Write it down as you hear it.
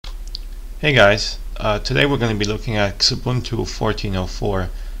Hey guys, today we're going to be looking at Xubuntu 14.04,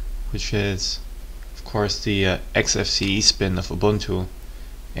 which is of course the XFCE spin of Ubuntu,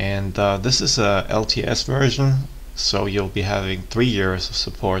 and this is a LTS version, so you'll be having 3 years of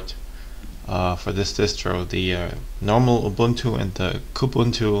support for this distro. The normal Ubuntu and the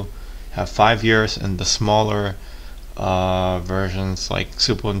Xubuntu have 5 years, and the smaller versions like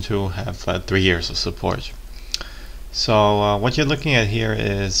Xubuntu have 3 years of support. So what you're looking at here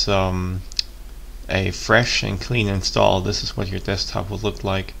is a fresh and clean install. This is what your desktop will look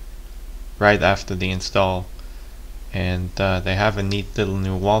like right after the install, and they have a neat little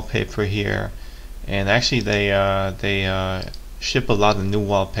new wallpaper here, and actually they ship a lot of new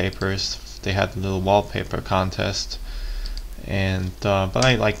wallpapers. They had a little wallpaper contest, and but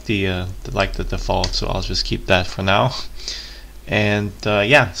I like the default, so I'll just keep that for now. And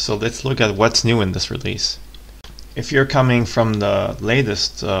yeah, so let's look at what's new in this release. If you're coming from the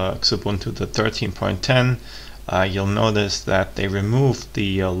latest Xubuntu, the 13.10, you'll notice that they removed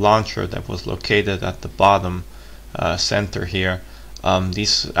the launcher that was located at the bottom center here.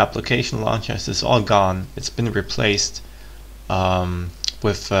 These application launchers is all gone. It's been replaced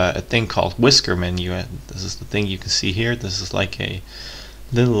with a thing called Whisker Menu. This is the thing you can see here. This is like a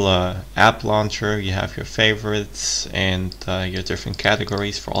little app launcher. You have your favorites and your different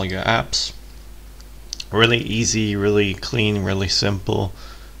categories for all your apps. Really easy, really clean, really simple.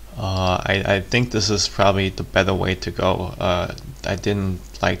 I think this is probably the better way to go. I didn't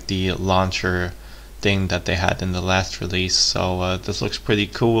like the launcher thing that they had in the last release, so this looks pretty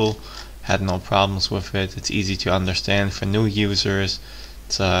cool. Had no problems with it. It's easy to understand for new users.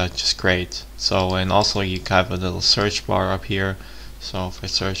 It's just great. So, and also you have a little search bar up here. So if I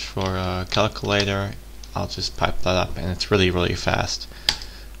search for a calculator, I'll just pipe that up, and it's really fast.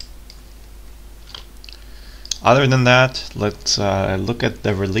 Other than that, let's look at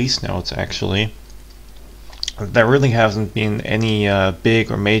the release notes. Actually, there really hasn't been any big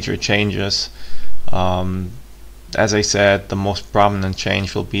or major changes. As I said, the most prominent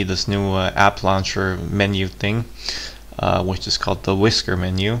change will be this new app launcher menu thing, which is called the Whisker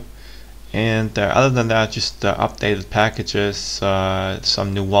Menu. And other than that, just updated packages,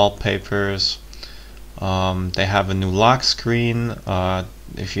 some new wallpapers. They have a new lock screen.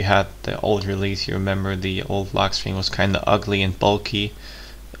 If you had the old release, you remember the old lock screen was kind of ugly and bulky.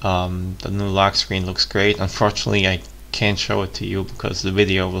 The new lock screen looks great. Unfortunately, I can't show it to you because the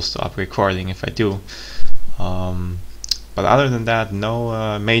video will stop recording if I do. But other than that,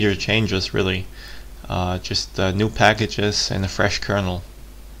 no major changes really. Just new packages and a fresh kernel.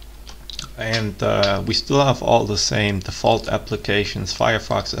 And we still have all the same default applications.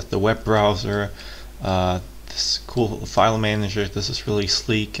 Firefox as the web browser. This cool file manager. This is really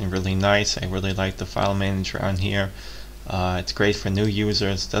sleek and really nice. I really like the file manager on here. It's great for new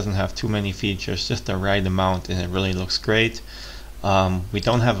users. Doesn't have too many features, just the right amount, and it really looks great. We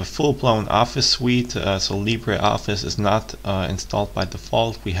don't have a full-blown Office suite, so LibreOffice is not installed by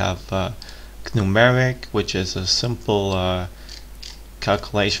default. We have Numeric, which is a simple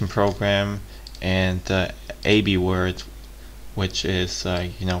calculation program, and ABWord, which is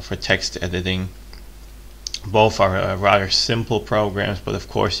for text editing. Both are rather simple programs, but of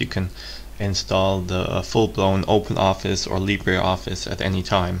course you can install the full-blown OpenOffice or LibreOffice at any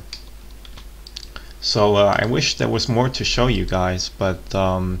time. So I wish there was more to show you guys, but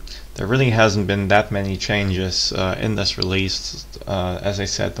there really hasn't been that many changes in this release. As I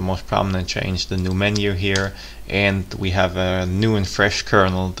said, the most prominent change, the new menu here, and we have a new and fresh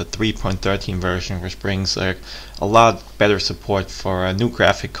kernel, the 3.13 version, which brings a lot better support for new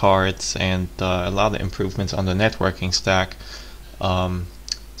graphic cards and a lot of improvements on the networking stack.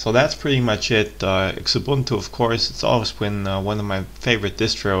 So that's pretty much it. Xubuntu, of course, it's always been one of my favorite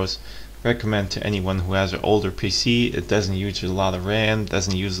distros. Recommend to anyone who has an older PC. It doesn't use a lot of RAM,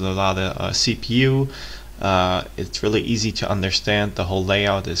 doesn't use a lot of CPU. It's really easy to understand. The whole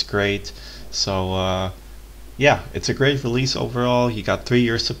layout is great. So yeah, it's a great release overall. You got 3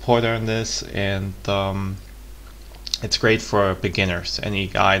 years support on this, and it's great for beginners. Any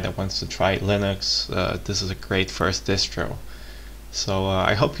guy that wants to try Linux, this is a great first distro. So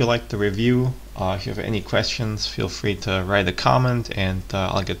I hope you liked the review. If you have any questions, feel free to write a comment, and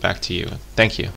I'll get back to you. Thank you.